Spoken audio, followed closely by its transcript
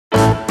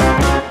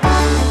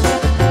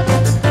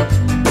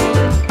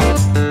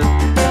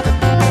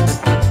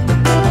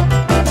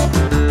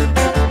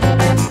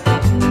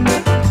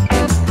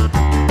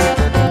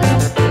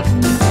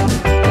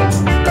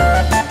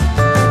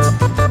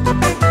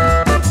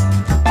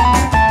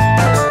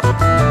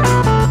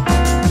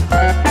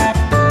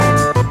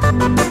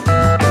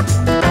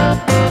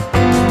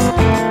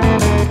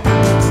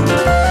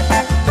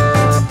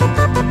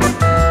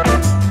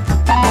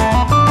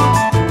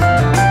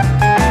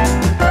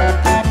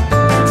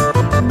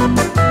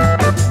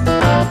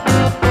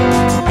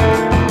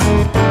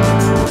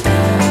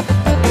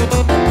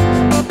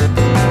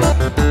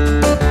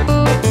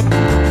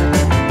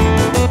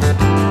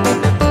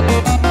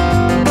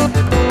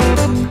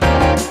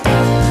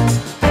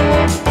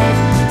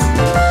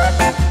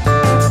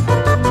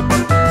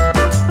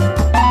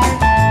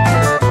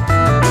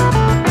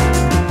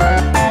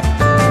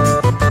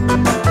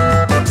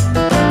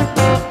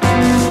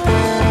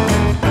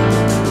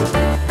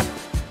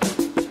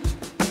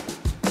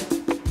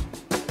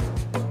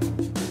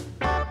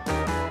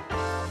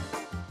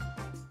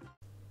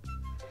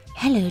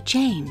Hello,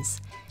 James.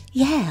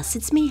 Yes,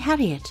 it's me,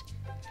 Harriet.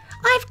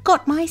 I've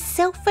got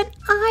myself an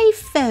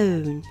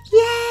iPhone.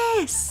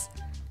 Yes.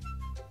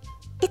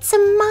 It's a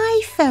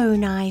my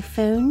phone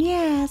iPhone,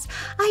 yes.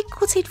 I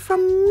got it from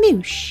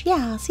Moosh.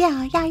 Yes,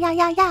 yeah.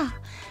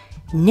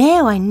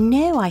 No, I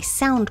know I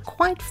sound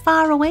quite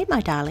far away, my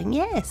darling,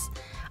 yes.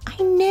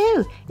 I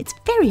know, it's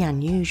very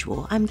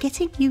unusual. I'm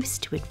getting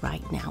used to it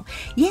right now.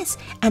 Yes,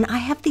 and I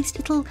have these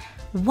little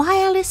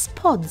wireless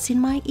pods in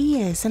my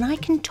ears and I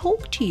can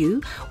talk to you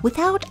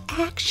without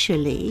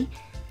actually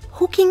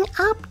hooking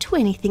up to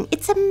anything.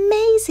 It's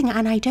amazing,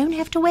 and I don't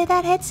have to wear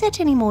that headset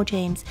anymore,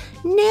 James.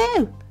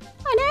 No,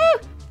 I know.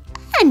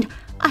 And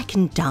I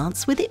can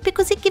dance with it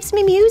because it gives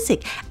me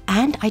music.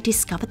 And I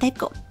discovered they've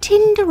got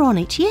Tinder on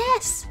it,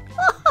 yes.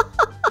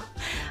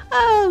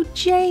 Oh,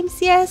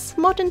 James, yes,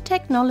 modern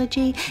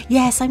technology.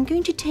 Yes, I'm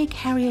going to take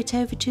Harriet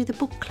over to the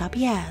book club,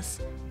 yes.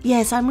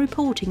 Yes, I'm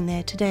reporting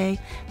there today.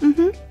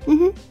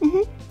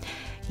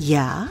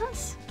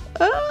 Yes?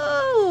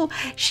 Oh,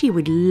 she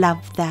would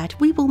love that.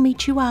 We will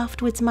meet you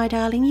afterwards, my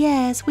darling.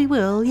 Yes, we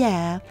will,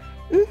 yeah.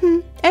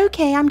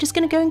 Okay, I'm just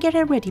going to go and get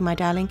her ready, my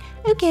darling.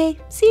 Okay,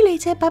 see you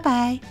later.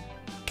 Bye-bye.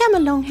 Come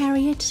along,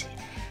 Harriet.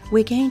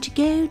 We're going to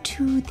go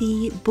to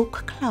the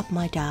book club,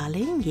 my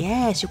darling.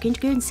 Yes, you're going to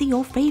go and see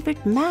your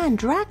favourite man,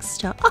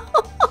 Dragster.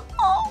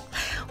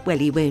 Well,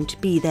 he won't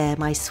be there,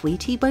 my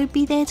sweet. He won't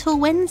be there till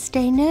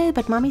Wednesday, no,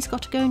 but Mummy's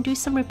got to go and do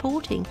some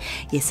reporting.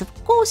 Yes, of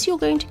course you're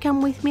going to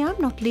come with me. I'm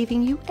not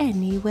leaving you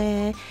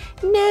anywhere.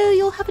 No,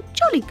 you'll have a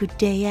jolly good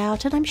day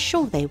out, and I'm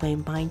sure they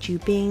won't mind you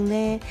being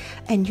there.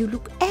 And you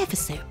look ever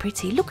so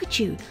pretty. Look at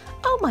you.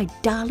 Oh, my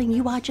darling,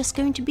 you are just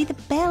going to be the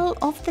belle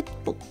of the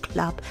book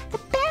club. The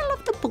belle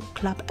of the book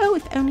club. Oh,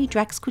 if only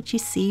Drax could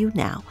see you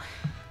now.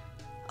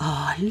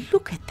 Oh,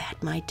 look at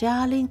that, my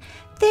darling.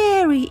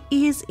 There he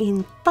is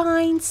in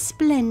fine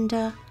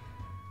splendour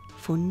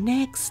for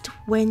next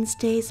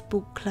Wednesday's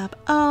book club.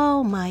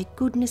 Oh, my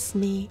goodness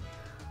me.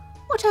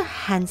 What a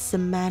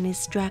handsome man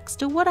is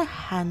Draxter. What a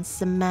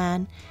handsome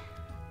man.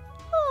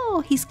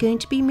 Oh, he's going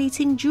to be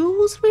meeting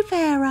Jules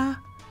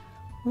Rivera.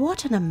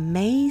 What an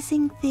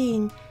amazing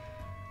thing.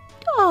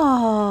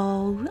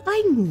 Oh,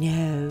 I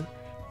know.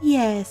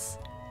 Yes.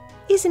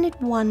 Isn't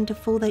it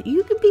wonderful that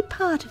you can be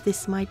part of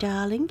this, my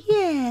darling?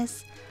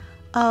 Yes.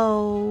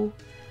 Oh,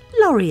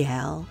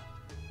 L'Oreal.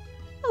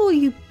 Oh,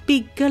 you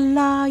big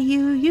galah,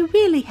 you. You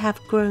really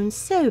have grown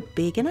so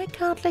big, and I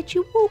can't let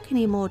you walk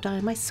anymore,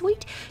 darling, my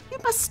sweet. You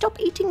must stop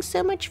eating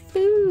so much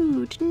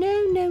food.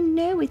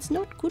 No, it's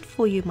not good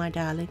for you, my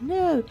darling.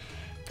 No.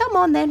 Come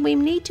on, then, we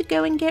need to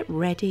go and get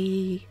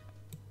ready.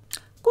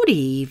 Good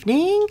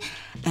evening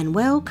and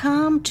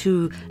welcome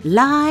to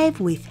Live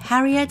with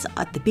Harriet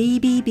at the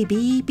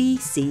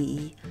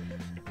BBC.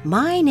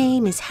 My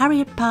name is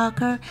Harriet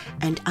Parker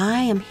and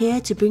I am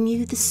here to bring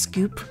you the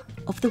scoop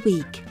of the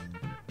week.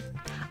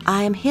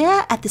 I am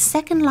here at the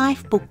Second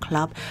Life book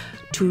club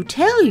to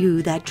tell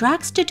you that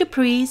Draxter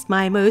Dupree's,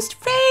 my most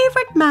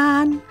favourite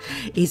man,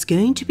 is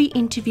going to be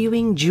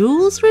interviewing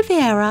Jules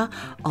Rivera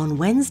on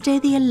Wednesday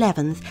the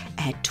 11th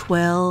at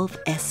 12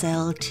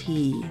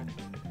 SLT.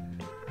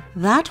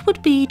 That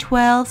would be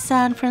 12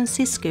 San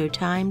Francisco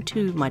time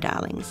too, my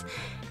darlings.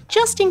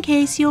 Just in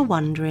case you're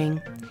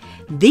wondering,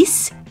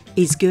 this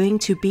is going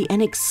to be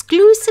an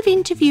exclusive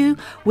interview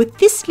with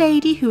this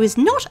lady who is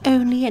not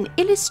only an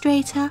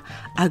illustrator,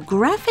 a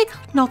graphic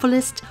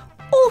novelist,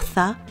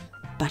 author,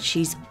 but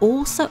she's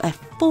also a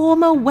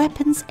former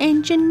weapons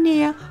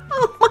engineer.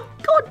 Oh my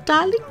God,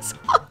 darlings.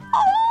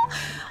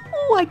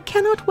 Oh, I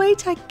cannot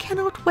wait.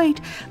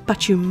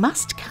 But you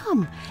must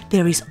come.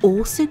 There is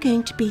also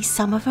going to be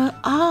some of her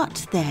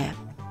art there.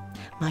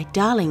 My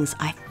darlings,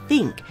 I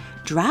think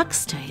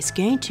Dragster is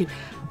going to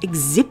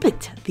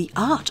exhibit the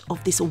art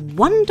of this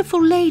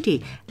wonderful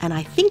lady, and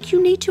I think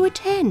you need to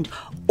attend.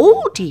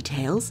 All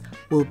details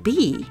will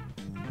be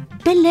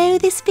below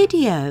this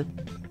video.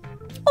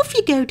 Off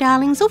you go,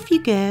 darlings, off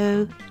you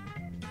go.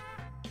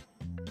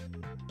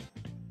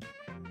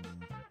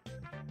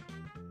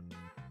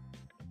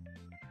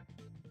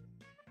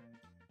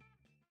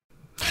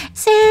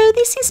 So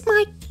this is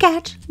my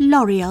cat,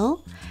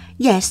 L'Oreal.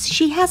 Yes,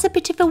 she has a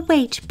bit of a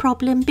weight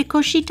problem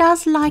because she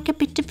does like a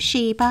bit of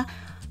Sheba.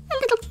 A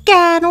little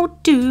can or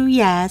two,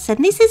 yes.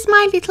 And this is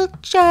my little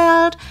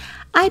child.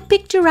 I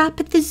picked her up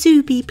at the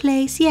Zuby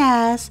place,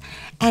 yes.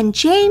 And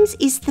James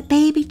is the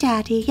baby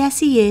daddy. Yes,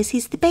 he is.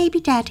 He's the baby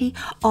daddy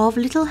of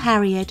little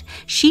Harriet.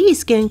 She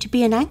is going to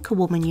be an anchor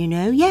woman, you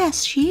know.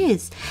 Yes, she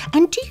is.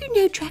 And do you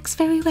know Drax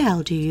very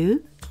well, do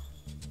you?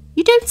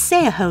 You don't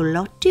say a whole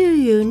lot, do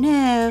you?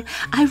 No.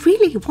 I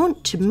really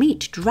want to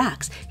meet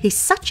Drax. He's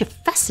such a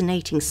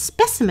fascinating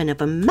specimen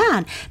of a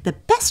man, the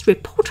best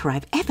reporter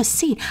I've ever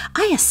seen.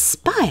 I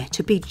aspire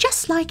to be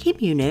just like him,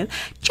 you know,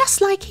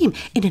 just like him.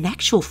 In an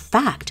actual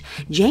fact,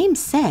 James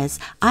says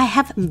I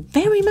have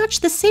very much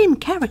the same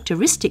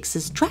characteristics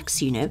as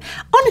Drax, you know.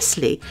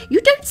 Honestly,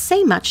 you don't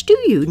say much, do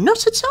you?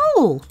 Not at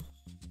all.